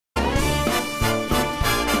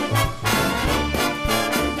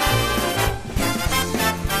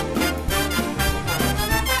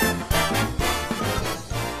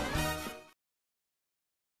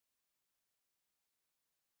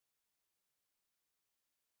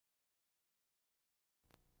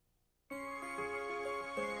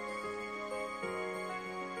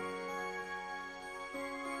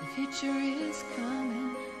future is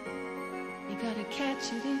coming. You gotta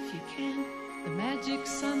catch it if you can. The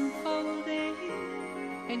magic's unfolding,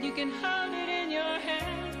 and you can hold it in your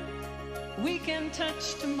hand. We can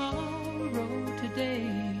touch tomorrow today.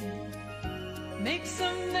 Make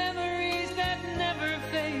some memories that never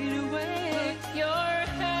fade away. Put your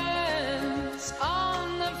hands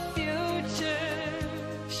on the future.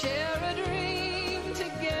 Share a dream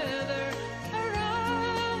together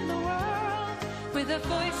around the world. With a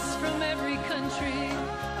voice from every country,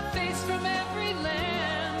 a face from every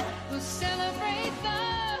land. We'll celebrate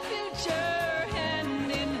the future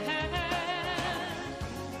hand in hand.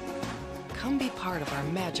 Come be part of our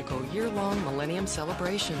magical year-long Millennium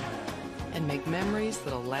Celebration and make memories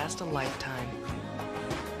that'll last a lifetime.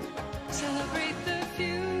 Celebrate the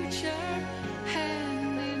future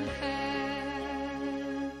hand in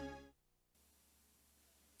hand.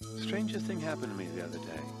 Strangest thing happened to me the other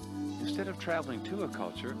day. Instead of traveling to a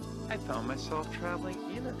culture, I found myself traveling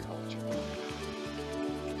in a culture.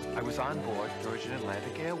 I was on board Virgin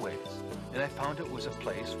Atlantic Airways, and I found it was a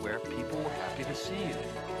place where people were happy to see you.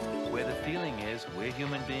 Where the feeling is, we're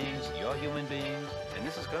human beings, you're human beings, and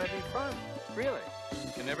this is going to be fun. Really.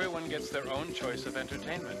 And everyone gets their own choice of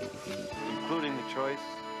entertainment, including the choice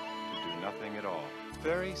to do nothing at all.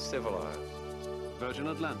 Very civilized. Virgin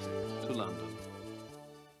Atlantic to London.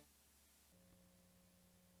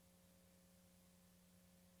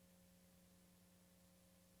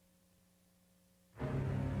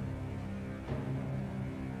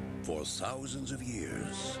 For thousands of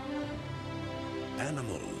years,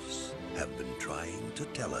 animals have been trying to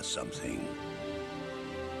tell us something.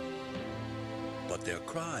 But their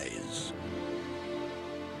cries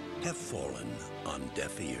have fallen on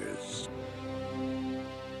deaf ears.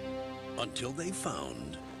 Until they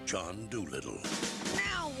found John Doolittle.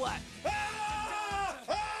 Now what?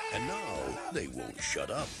 And now they won't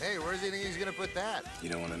shut up. Hey, where does he think he's gonna put that? You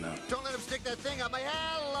don't want to know. Don't let him stick that thing up my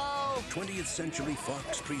hello! 20th Century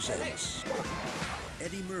Fox presents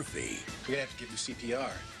Eddie Murphy. We're gonna have to give you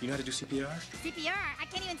CPR. You know how to do CPR? CPR? I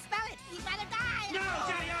can't even spell it. He'd rather die. No,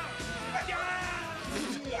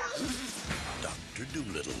 Dr.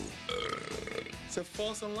 Doolittle. It's a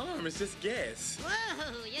false alarm. It's just gas.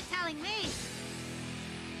 Whoa, you're telling me.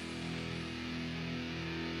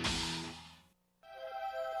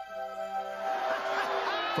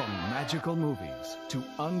 From magical movies to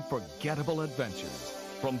unforgettable adventures,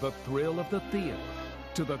 from the thrill of the theater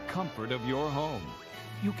to the comfort of your home,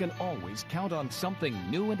 you can always count on something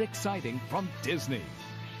new and exciting from Disney.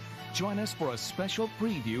 Join us for a special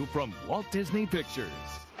preview from Walt Disney Pictures.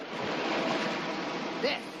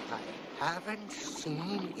 This I haven't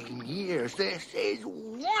seen in years. This is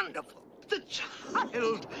wonderful. The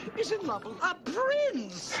child is in love with a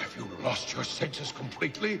prince. Have you lost your senses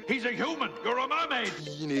completely? He's a human. You're a mermaid.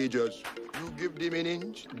 Teenagers, you give them an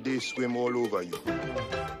inch, they swim all over you.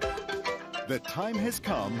 The time has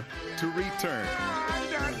come to return.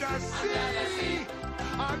 Under the sea,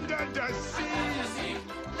 under the sea.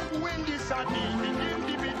 When the sun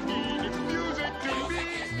music to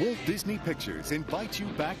me. Walt Disney Pictures invites you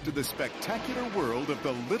back to the spectacular world of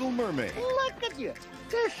The Little Mermaid. Look at you.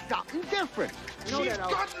 There's something different. She's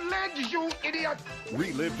got legs, you idiot.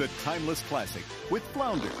 Relive the timeless classic with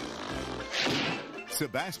Flounder,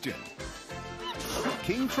 Sebastian,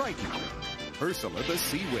 King Triton, Ursula the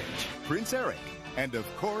Sea Witch, Prince Eric, and of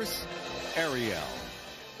course, Ariel.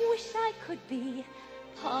 Wish I could be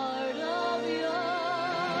part of your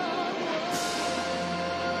world.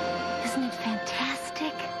 Isn't it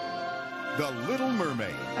fantastic? The Little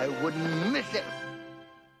Mermaid. I wouldn't miss it.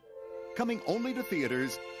 Coming only to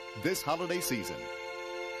theaters this holiday season.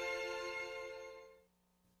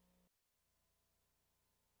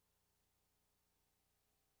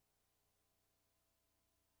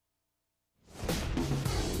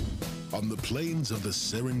 On the plains of the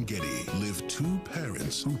Serengeti live two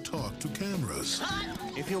parents who talk to cameras.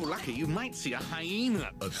 If you're lucky, you might see a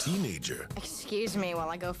hyena. A teenager Excuse me while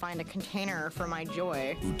I go find a container for my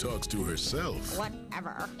joy. who talks to herself.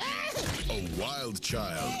 Whatever. A wild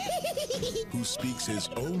child who speaks his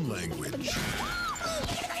own language.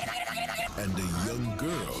 And a young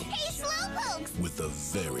girl Hey, Slowpokes! with a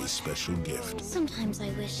very special gift. Sometimes I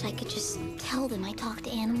wish I could just tell them I talk to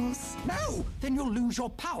animals. No, then you'll lose your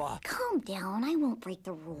power. Calm down, I won't break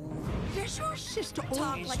the rule. Does your sister Talk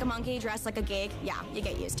always... like a monkey, dress like a gig. Yeah, you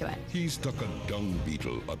get used to it. He stuck a dung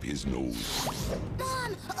beetle up his nose.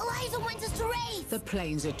 Mom, Eliza wants us to race! The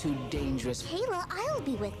planes are too dangerous. Kayla, I'll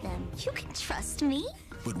be with them. You can trust me.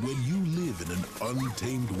 But when you live in an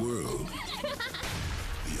untamed world,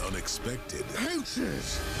 the unexpected Run!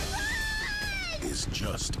 is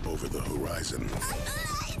just over the horizon.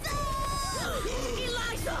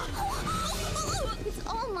 Eliza! It's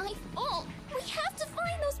all my fault. We have to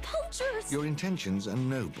find those poachers. Your intentions are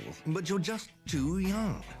noble, but you're just too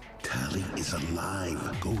young. Tally is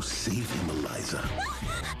alive. Go save him, Eliza.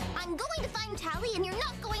 I'm going to find Tally, and you're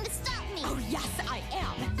not going to stop me. Oh, yes, I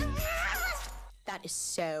am. That is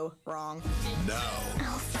so wrong. Now,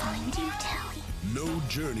 I'll find you, Tally. no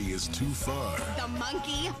journey is too far. The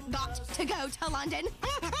monkey got to go to London.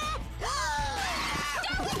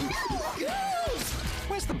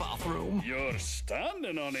 Where's the bathroom? You're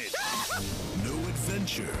standing on it. No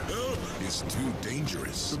adventure is too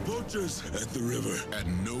dangerous. The poachers at the river.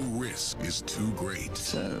 And no risk is too great.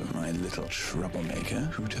 So, my little troublemaker,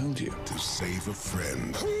 who told you? To save a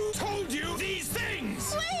friend. Who told you these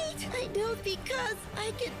things? Wait! I know because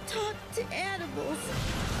I can talk to animals.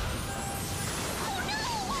 Oh,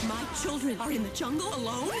 no! My children are in the jungle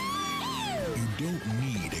alone? You don't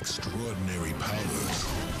need extraordinary powers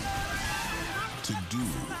to do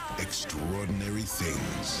extraordinary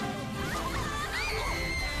things.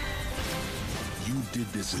 You did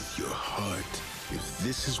this with your heart. If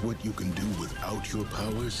this is what you can do without your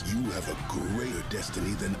powers, you have a greater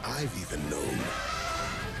destiny than I've even known.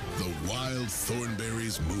 The Wild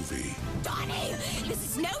Thornberrys movie. Donnie, this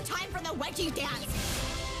is no time for the wedgie dance.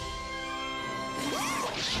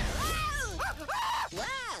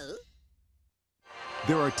 Whoa!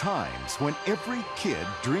 There are times when every kid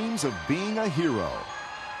dreams of being a hero.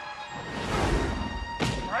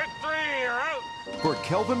 Right 3, you're out. For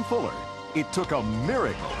Kelvin Fuller, it took a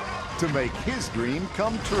miracle to make his dream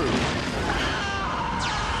come true.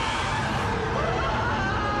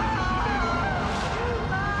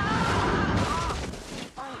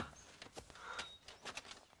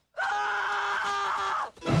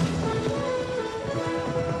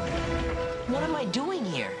 What am I doing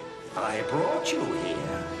here? I brought you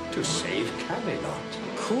here to save Camelot.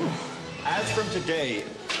 Cool. As from today,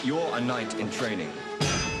 you're a knight in training.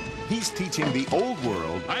 He's teaching the old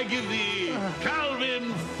world I give thee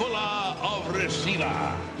Calvin Fuller of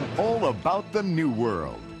Receiver. all about the new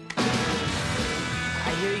world.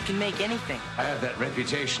 I hear you can make anything. I have that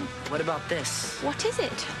reputation. What about this? What is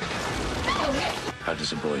it? How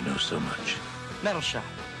does a boy know so much? Metal shop.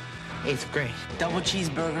 8th grade. Double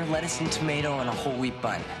cheeseburger, lettuce and tomato, and a whole wheat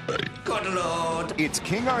bun. Good Lord! It's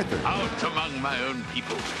King Arthur Out among my own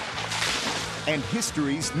people. and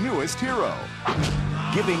history's newest hero,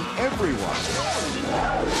 giving everyone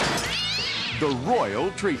the royal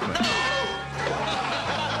treatment.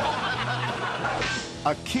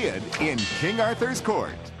 A kid in King Arthur's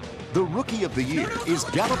court. The Rookie of the Year is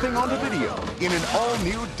galloping onto video in an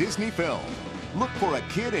all-new Disney film. Look for A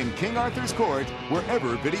Kid in King Arthur's Court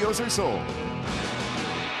wherever videos are sold.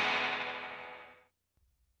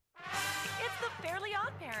 It's the Fairly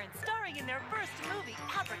Odd Parents, starring in their first movie,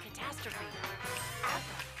 Abra-Catastrophe.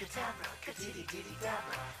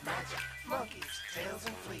 Abra-cadabra-cadiddy-diddy-dabra. Magic, monkeys, tails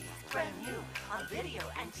and fleas. Brand new on video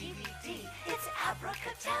and DVD. It's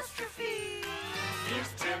Abra-Catastrophe. Here's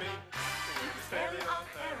Timmy, who's Fairly Odd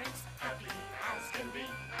Parents, happy as can be.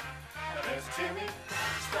 There's Timmy,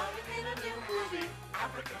 starring in a new movie,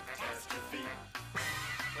 Abra-Catastrophe.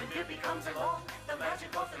 When Bippy comes along, the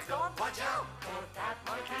magic orphan's gone. Watch out for that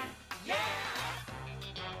monkey. Yeah!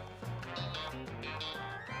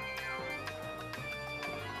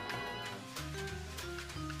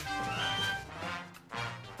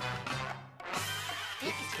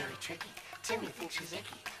 Dickie's very tricky. Timmy thinks she's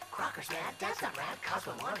icky. Crocker's mad, Dad's not rad,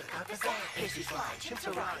 Cosmo wanted to cut his ass. Paisley's fly, Chimps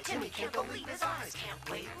are ride, Timmy can't believe his eyes. Can't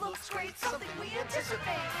wait, looks great, something we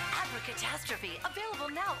anticipate. Abra-Catastrophe, available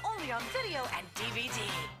now only on video and DVD.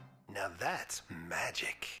 Now that's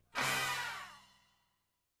magic.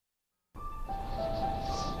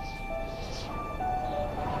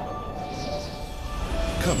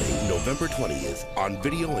 Coming November 20th on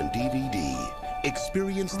video and DVD.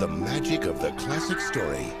 Experience the magic of the classic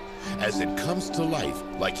story as it comes to life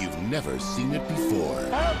like you've never seen it before.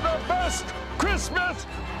 Have the best Christmas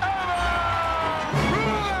ever!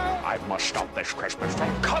 I must stop this Christmas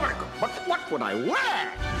from coming. But what would I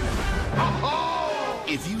wear?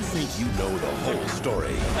 If you think you know the whole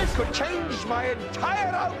story, It could change my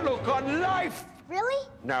entire outlook on life. Really?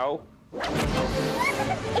 No.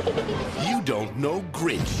 you don't know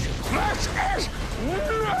Grinch. This is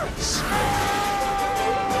nuts!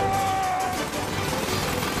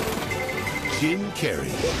 Jim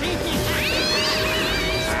Carrey.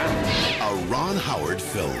 A Ron Howard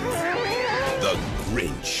film. The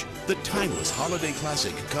Grinch. The timeless holiday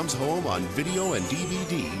classic comes home on video and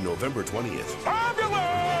DVD November 20th.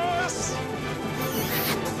 Fabulous!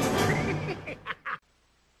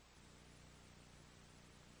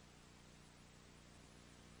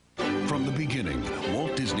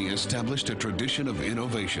 established a tradition of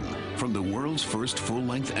innovation, from the world's first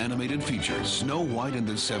full-length animated feature, Snow White and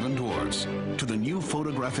the Seven Dwarfs, to the new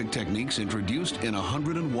photographic techniques introduced in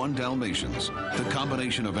 101 Dalmatians, the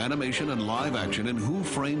combination of animation and live action in Who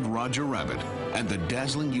Framed Roger Rabbit, and the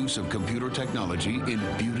dazzling use of computer technology in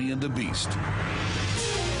Beauty and the Beast.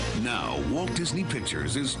 Now, Walt Disney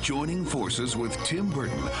Pictures is joining forces with Tim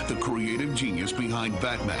Burton, the creative genius behind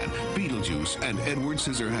Batman, Beetlejuice, and Edward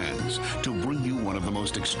Scissorhands, to bring you one of the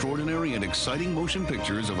most extraordinary and exciting motion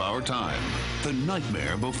pictures of our time, The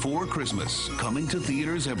Nightmare Before Christmas, coming to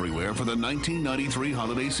theaters everywhere for the 1993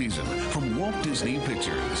 holiday season from Walt Disney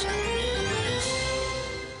Pictures.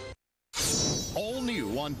 All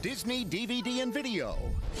new on Disney DVD and video.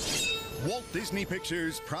 Walt Disney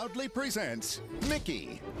Pictures proudly presents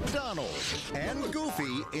Mickey, Donald, and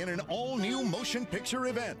Goofy in an all-new motion picture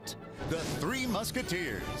event, The Three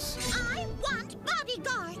Musketeers. I want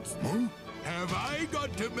bodyguards. Huh? Have I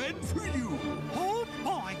got to men for you? Oh,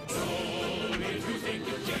 boy. So if you think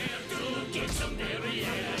you care to get some derriere,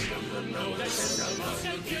 you know that there's a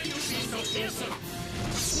musketeer you see so fearsome.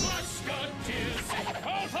 Musketeers,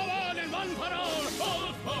 all for one and one for all,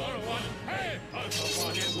 all for one. Hey, all for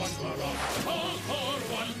one and one for all, all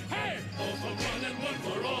for one. Hey, all for one and one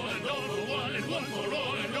for all, and all for one and one for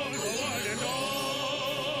all, and all for one and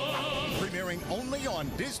all. Premiering only on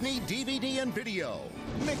Disney DVD and video.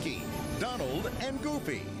 Mickey, Donald, and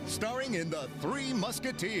Goofy, starring in The Three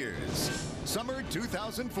Musketeers. Summer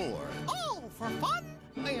 2004. All for fun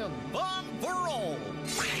and one for all.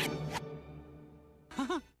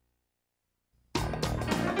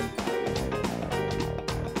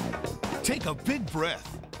 Take a big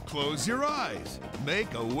breath, close your eyes,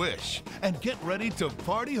 make a wish, and get ready to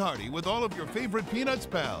party hardy with all of your favorite Peanuts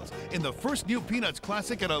pals in the first new Peanuts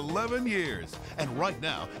classic in 11 years. And right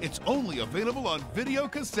now, it's only available on video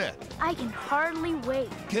cassette. I can hardly wait.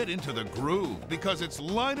 Get into the groove because it's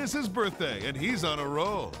Linus's birthday and he's on a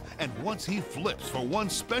roll. And once he flips for one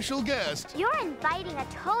special guest... You're inviting a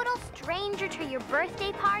total stranger to your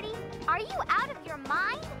birthday party? Are you out of your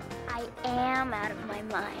mind? I am out of my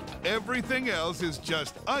mind. Everything else is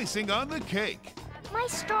just icing on the cake. My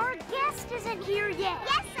star guest isn't here yet.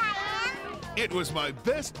 Yes, I am. It was my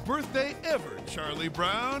best birthday ever, Charlie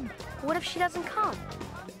Brown. What if she doesn't come?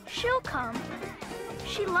 She'll come.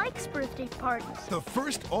 She likes birthday parties. The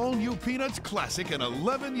first all-new Peanuts classic in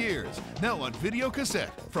 11 years. Now on video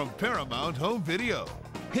cassette from Paramount Home Video.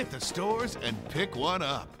 Hit the stores and pick one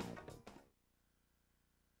up.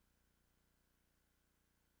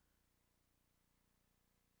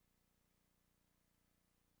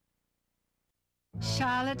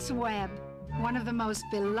 Charlotte's Web, one of the most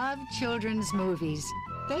beloved children's movies,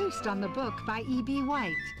 based on the book by E.B.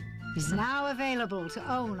 White, is now available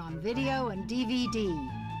to own on video and DVD.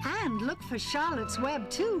 And look for Charlotte's Web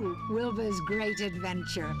 2, Wilbur's Great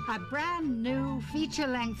Adventure, a brand new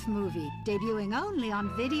feature-length movie, debuting only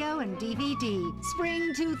on video and DVD,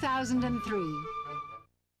 spring 2003.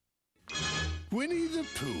 Winnie the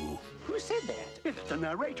Pooh. Who said that? It's the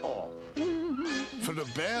narrator. For a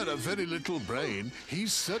bear of very little brain, he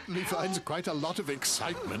certainly finds quite a lot of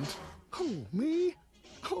excitement. Oh, me?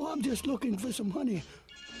 Oh, I'm just looking for some honey.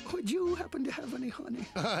 Would you happen to have any honey?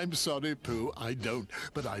 I'm sorry, Pooh, I don't.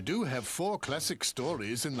 But I do have 4 classic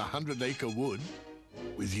stories in the 100-Acre Wood.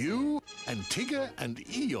 With you, and Tigger, and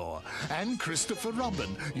Eeyore, and Christopher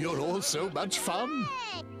Robin. You're all so much fun.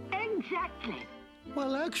 Exactly.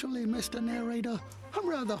 Well, actually, Mr. Narrator, I'm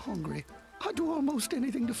rather hungry. I'd do almost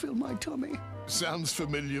anything to fill my tummy. Sounds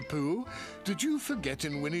familiar, Pooh. Did you forget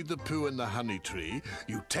in Winnie the Pooh and the Honey Tree,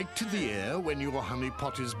 you take to the air when your honey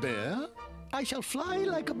pot is bare? I shall fly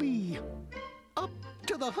like a bee. Up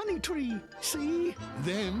to the honey tree, see?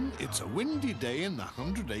 Then it's a windy day in the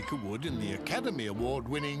 100-Acre Wood in the Academy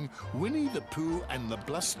Award-winning Winnie the Pooh and the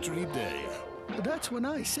Blustery Day. That's when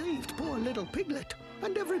I saved poor little Piglet,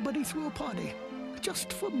 and everybody threw a party.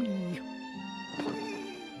 Just for me.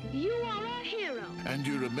 You are our hero. And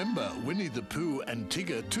you remember Winnie the Pooh and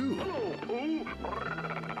Tigger, too. Hello,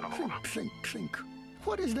 Pooh. Think.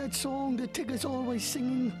 What is that song that Tigger's always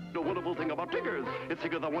singing? The wonderful thing about Tiggers is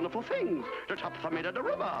Tigger the wonderful things. The tops are made of the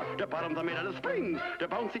river, the bottoms are made of the springs. The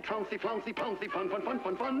bouncy, trouncy, flouncy, pouncy, fun.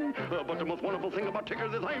 But the most wonderful thing about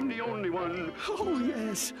Tiggers is I'm the only one. Oh,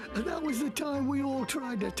 yes. That was the time we all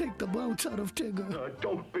tried to take the bounce out of Tigger.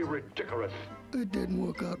 Don't be ridiculous. It didn't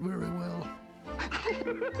work out very well.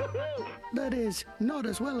 That is, not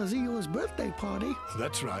as well as Eeyore's birthday party.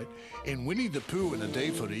 That's right. In Winnie the Pooh and a Day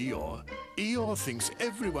for Eeyore, Eeyore thinks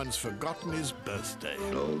everyone's forgotten his birthday.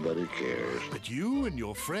 Nobody cares. But you and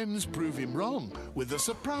your friends prove him wrong with a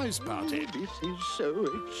surprise party. This is so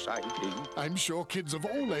exciting. I'm sure kids of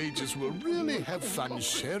all ages will really have fun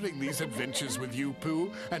sharing these adventures with you,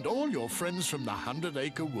 Pooh, and all your friends from the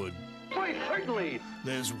 100-Acre Wood. Why, certainly.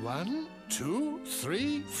 There's 1, 2,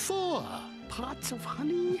 3, 4. Pots of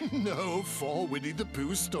honey? No, 4 Winnie the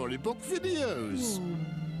Pooh storybook videos.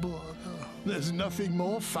 Oh, bother. There's nothing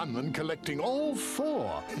more fun than collecting all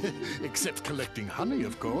 4. Except collecting honey,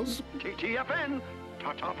 of course. TTFN.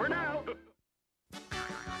 Ta-ta for now.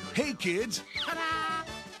 Hey, kids. Ta-da!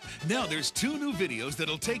 Now there's 2 new videos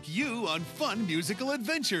that'll take you on fun musical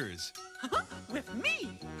adventures. With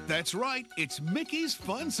me? That's right. It's Mickey's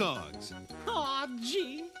Fun Songs, Aw,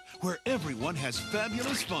 gee. where everyone has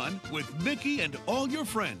fabulous fun with Mickey and all your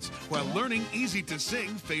friends while learning easy-to-sing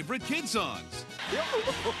favorite kid songs.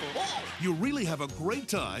 You really have a great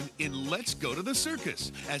time in Let's Go to the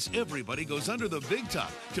Circus, as everybody goes under the big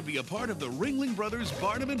top to be a part of the Ringling Brothers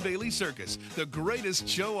Barnum and Bailey Circus, the greatest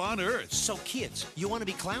show on earth. So kids, you want to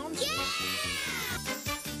be clowns? Yeah!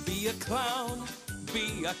 Be a clown,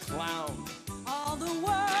 be a clown. All the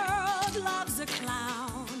world loves a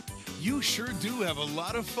clown. You sure do have a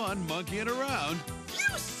lot of fun monkeying around.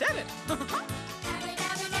 You said it.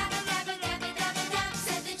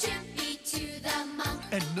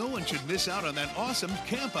 And no one should miss out on that awesome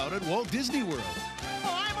camp out at Walt Disney World.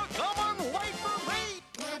 I'm a coming, wait for me.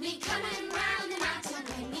 We'll be coming round the mountain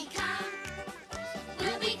when we come.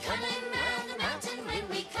 We'll be coming round the mountain when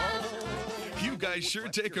we come. You guys sure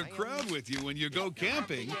take a crowd with you when you go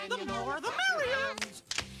camping. The more the merrier.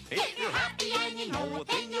 If you're happy and you know it,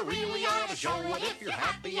 then you really ought to show it. If you're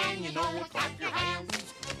happy and you know it, clap your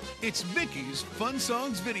hands. It's Mickey's Fun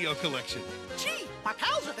Songs video collection. Gee, my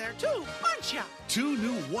pals are there too, aren't ya? 2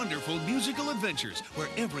 new wonderful musical adventures where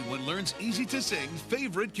everyone learns easy-to-sing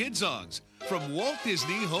favorite kid songs from Walt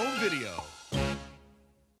Disney Home Video.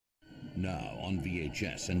 Now on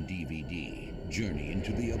VHS and DVD, journey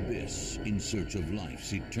into the abyss in search of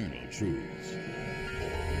life's eternal truths.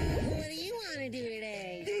 What do you want to do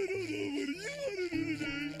today?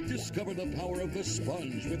 Discover the power of the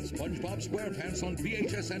sponge with SpongeBob SquarePants on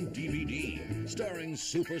VHS and DVD, starring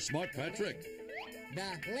Super Smart Patrick.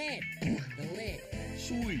 The lid. The lid.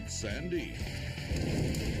 Sweet Sandy.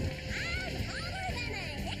 I'm hotter than a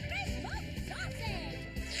hickory smoked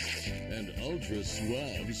sausage. And ultra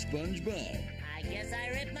suave SpongeBob. I guess I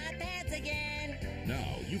ripped my pants again.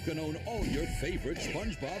 Now you can own all your favorite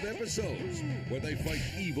SpongeBob episodes, where they fight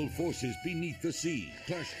evil forces beneath the sea,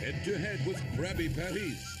 clash head-to-head with Krabby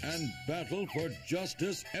Patties, and battle for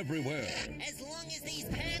justice everywhere. As long as these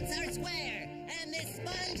pants are square, and this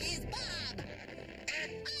sponge is Bob,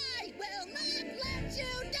 I will not let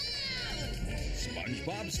you down!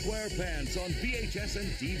 SpongeBob SquarePants on VHS and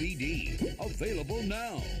DVD. Available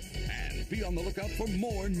now. And be on the lookout for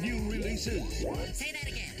more new releases. Say that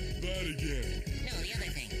again. That again. No, the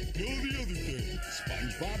other thing. No, the other thing.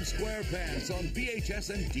 SpongeBob SquarePants on VHS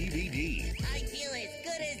and DVD. I feel as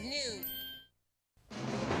good as new.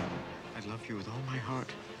 I love you with all my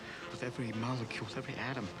heart, with every molecule, with every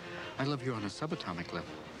atom. I love you on a subatomic level.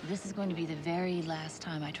 This is going to be the very last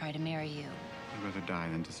time I try to marry you. I'd rather die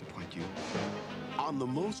than disappoint you. On the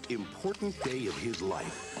most important day of his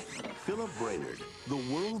life, Philip Brainerd, the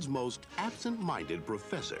world's most absent-minded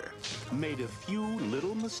professor, made a few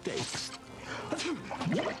little mistakes.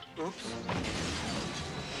 Oops.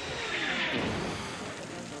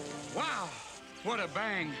 Wow, what a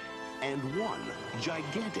bang. And one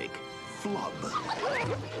gigantic flub.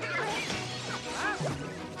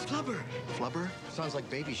 Flubber. Flubber? Sounds like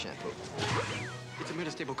baby shampoo. It's a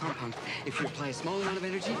metastable compound. If you apply a small amount of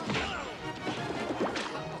energy,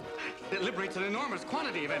 it liberates an enormous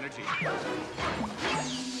quantity of energy.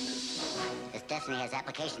 This definitely has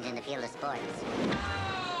applications in the field of sports.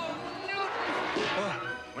 Oh,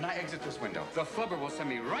 when I exit this window, the flubber will send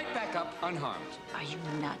me right back up unharmed. Are you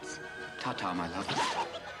nuts? Ta-ta, my love.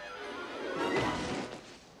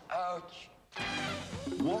 Ouch.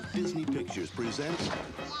 Walt Disney Pictures presents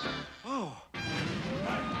Oh.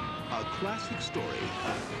 a classic story.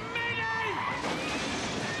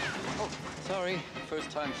 Oh, sorry.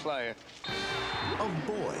 First-time flyer. Of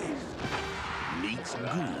boy meets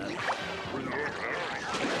goo.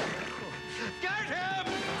 Get him!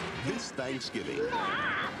 This Thanksgiving,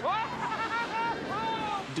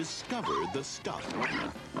 discover the stuff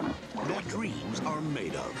that dreams are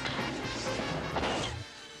made of.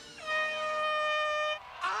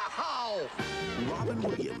 Ow! Robin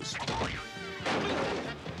Williams.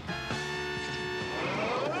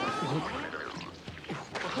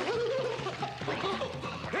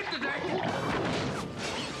 Hit the deck!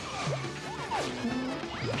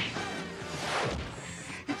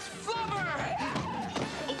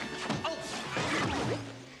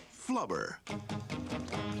 Flubber.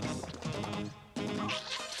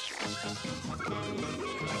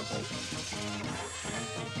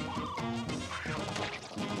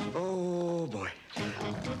 Oh, boy.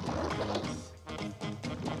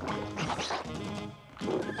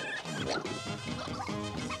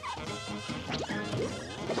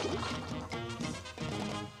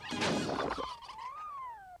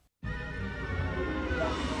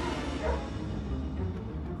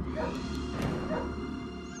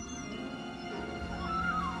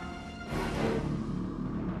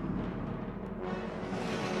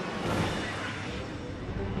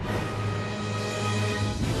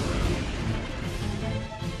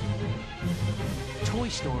 Toy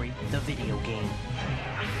Story, the video game.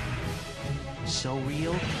 So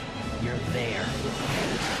real, you're there.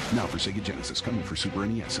 Now for Sega Genesis, coming for Super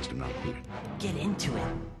NES, system not included. Get into it.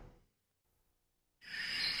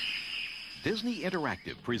 Disney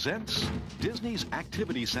Interactive presents Disney's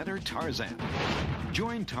Activity Center Tarzan.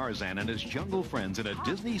 Join Tarzan and his jungle friends in a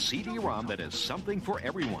Disney CD-ROM that is something for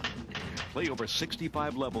everyone. Play over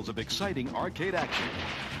 65 levels of exciting arcade action.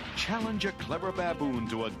 Challenge a clever baboon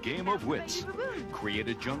to a game of wits. Create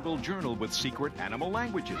a jungle journal with secret animal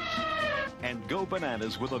languages. And go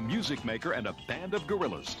bananas with a music maker and a band of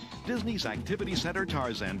gorillas. Disney's Activity Center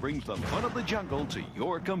Tarzan brings the fun of the jungle to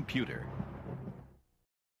your computer.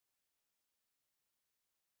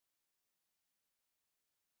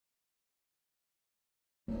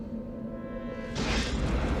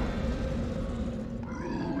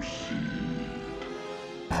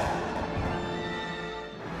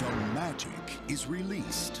 Is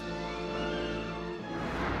released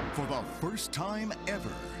for the first time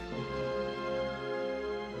ever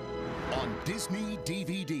on Disney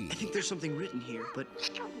DVD. I think there's something written here, but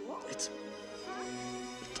it's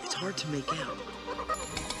hard to make out.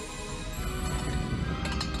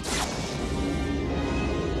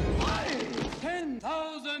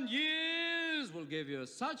 10,000 years will give you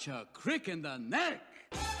such a crick in the neck.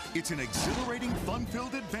 It's an exhilarating,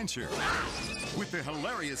 fun-filled adventure with the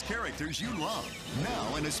hilarious characters you love.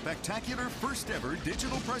 Now in a spectacular first-ever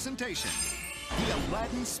digital presentation. The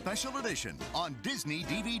Aladdin Special Edition on Disney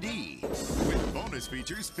DVD. With bonus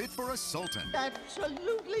features fit for a sultan.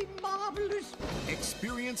 Absolutely marvelous.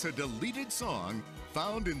 Experience a deleted song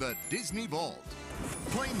found in the Disney Vault.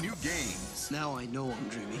 Play new games. Now I know I'm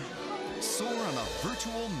dreaming. Soar on a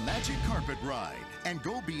virtual magic carpet ride and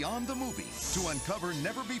go beyond the movie to uncover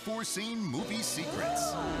never-before-seen movie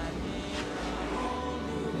secrets.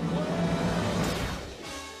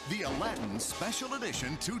 The Aladdin Special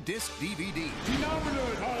Edition 2-disc DVD.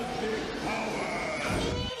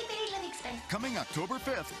 Coming October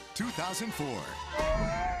 5th, 2004.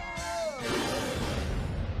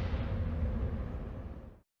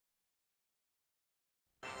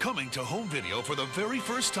 Coming to home video for the very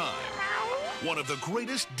first time. One of the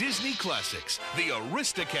greatest Disney classics, the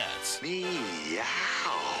Aristocats. Meow.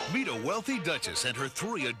 Meet a wealthy duchess and her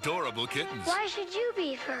 3 adorable kittens. Why should you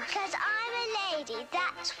be first? Because I'm a lady,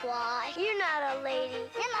 that's why. You're not a lady.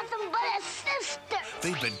 You're nothing but a sister.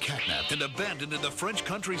 They've been catnapped and abandoned in the French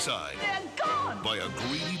countryside. They're gone. By a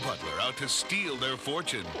greedy butler out to steal their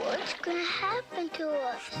fortune. What's gonna happen to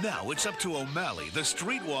us? Now it's up to O'Malley, the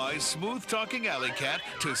streetwise, smooth-talking alley cat,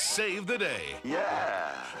 to save the day.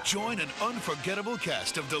 Yeah. Join an unforgettable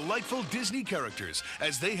cast of delightful Disney characters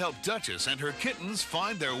as they help Duchess and her kittens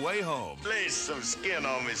find their way home. Lay some skin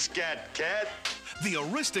on me, scat cat. The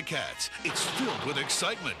Aristocats. It's filled with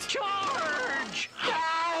excitement. Charge!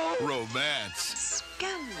 Romance.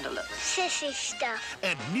 Scandalous. Sissy stuff.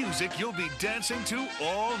 And music you'll be dancing to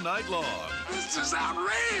all night long. This is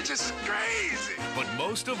outrageous, crazy. But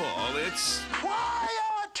most of all, it's...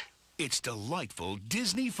 Quiet! It's delightful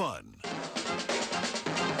Disney fun.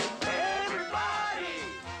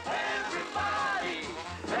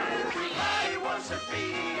 Everybody wants to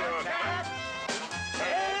be your cat.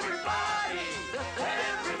 Everybody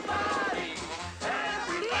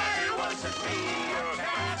wants to be your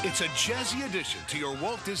cat. It's a jazzy addition to your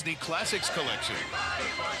Walt Disney Classics collection.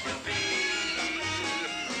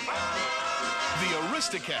 The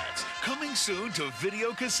Aristocats, coming soon to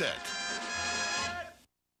video cassette.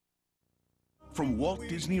 From Walt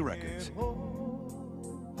Disney Records.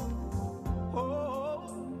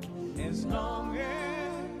 As long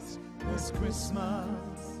as it's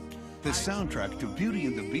Christmas. The soundtrack to Beauty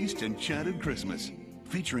and the Beast Enchanted Christmas.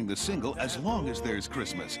 Featuring the single As Long as There's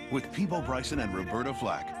Christmas with Peebo Bryson and Roberta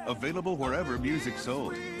Flack. Available wherever music's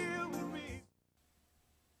sold.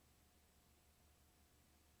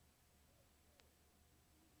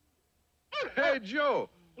 Hey, Joe,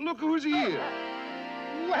 look who's here.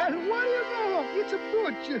 Well, what do you know? It's a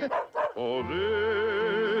butcher. Oh,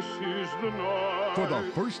 this This is the night. For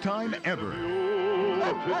the first time ever,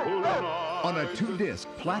 on a 2-disc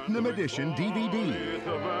Platinum Edition DVD,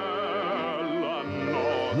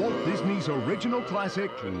 Walt Disney's original classic,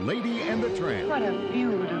 Lady and the Tramp. What a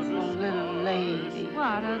beautiful little lady.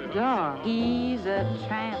 What a doll. He's a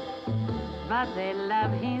tramp, but they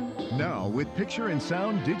love him. Now with picture and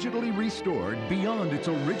sound digitally restored beyond its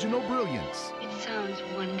original brilliance. It sounds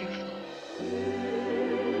wonderful.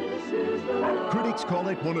 Critics call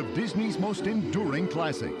it one of Disney's most enduring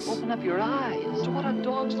classics. Open up your eyes to what a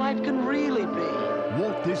dog's life can really be.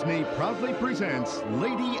 Walt Disney proudly presents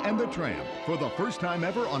Lady and the Tramp for the first time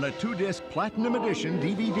ever on a 2-disc Platinum Edition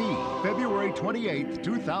DVD, February 28,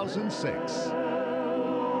 2006.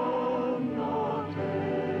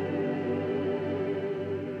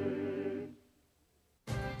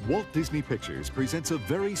 Walt Disney Pictures presents a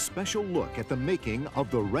very special look at the making of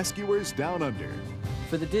The Rescuers Down Under.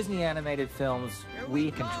 For the Disney animated films,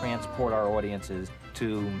 we can transport our audiences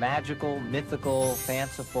to magical, mythical,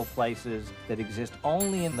 fanciful places that exist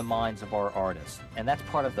only in the minds of our artists. And that's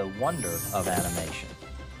part of the wonder of animation.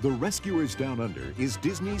 The Rescuers Down Under is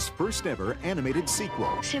Disney's first ever animated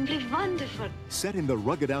sequel. Simply wonderful. Set in the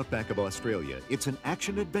rugged outback of Australia, it's an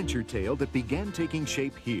action-adventure tale that began taking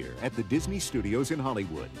shape here at the Disney Studios in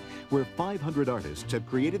Hollywood, where 500 artists have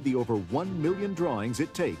created the over 1 million drawings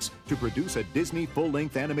it takes to produce a Disney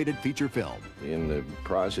full-length animated feature film. In the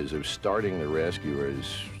process of starting The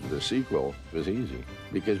Rescuers, the sequel was easy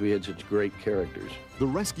because we had such great characters. The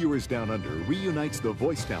Rescuers Down Under reunites the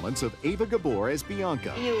voice talents of Ava Gabor as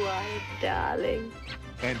Bianca. You are a darling.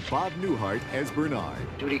 And Bob Newhart as Bernard.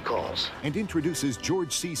 Duty calls. And introduces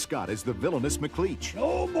George C. Scott as the villainous McLeach.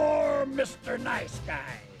 No more Mr. Nice Guy.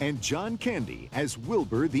 And John Candy as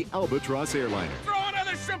Wilbur the Albatross airliner. Throw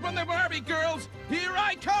another shrimp on the Barbie, girls. Here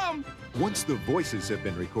I come. Once the voices have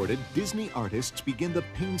been recorded, Disney artists begin the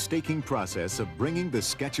painstaking process of bringing the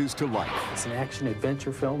sketches to life. It's an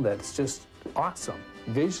action-adventure film that's just awesome.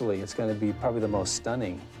 Visually, it's going to be probably the most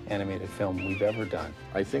stunning animated film we've ever done.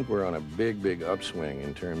 I think we're on a big, big upswing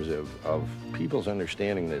in terms of people's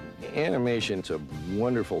understanding that animation's a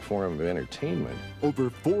wonderful form of entertainment. Over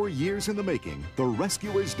 4 years in the making, The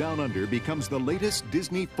Rescuers Down Under becomes the latest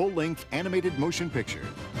Disney full-length animated motion picture.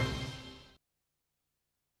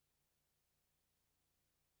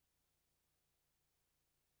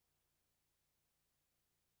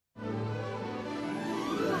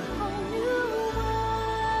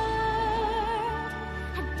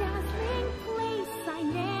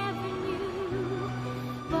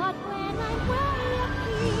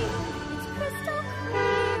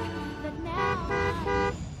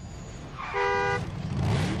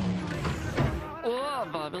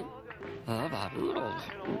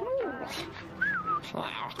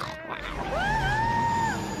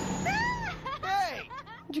 Hey!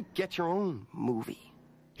 You get your own movie.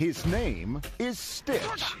 His name is Stitch.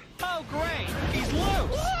 Oh, great. He's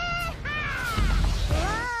loose.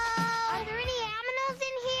 Are there any aminos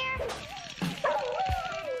in here?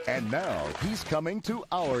 And now he's coming to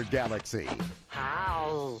our galaxy.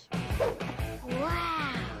 How?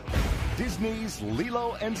 Wow. Disney's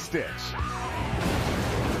Lilo and Stitch.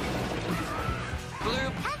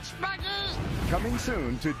 Blue punch buggy. Coming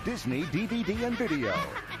soon to Disney DVD and video.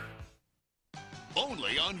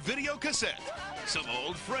 Only on video cassette. Some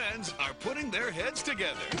old friends are putting their heads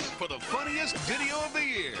together for the funniest video of the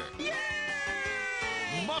year. Yay!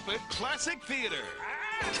 Muppet Classic Theater.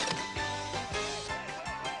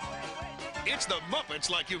 It's the Muppets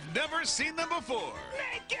like you've never seen them before.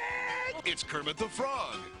 Naked! It's Kermit the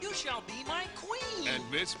Frog. You shall be my queen. And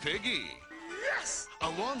Miss Piggy. Yes!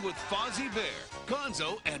 Along with Fozzie Bear,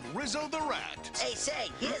 Gonzo, and Rizzo the Rat. Hey, say,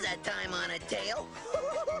 here's a time on a tale.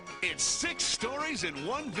 It's 6 stories in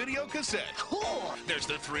one video cassette. Cool. There's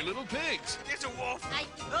the 3 Little Pigs. There's a wolf. I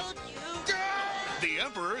told you. The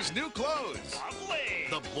Emperor's New Clothes. Lovely.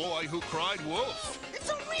 The Boy Who Cried Wolf.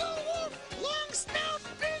 It's a real wolf. Long snout,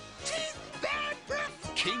 big teeth, bad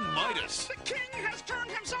breath. King Midas. The king has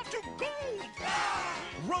turned himself to gold.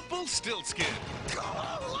 Rumpelstiltskin.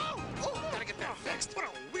 Gotta get that fixed. What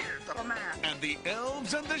a weird little man. And the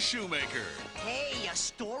Elves and the Shoemaker. Hey, a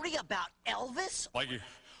story about Elvis? Thank you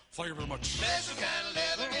very much.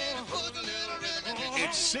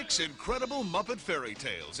 It's 6 incredible Muppet fairy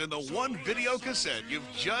tales in the one video cassette you've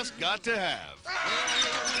just got to have.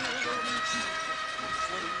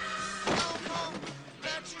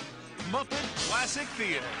 Muppet Classic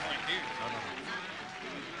Theater.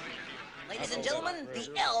 Ladies and gentlemen, the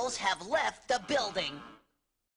elves have left the building.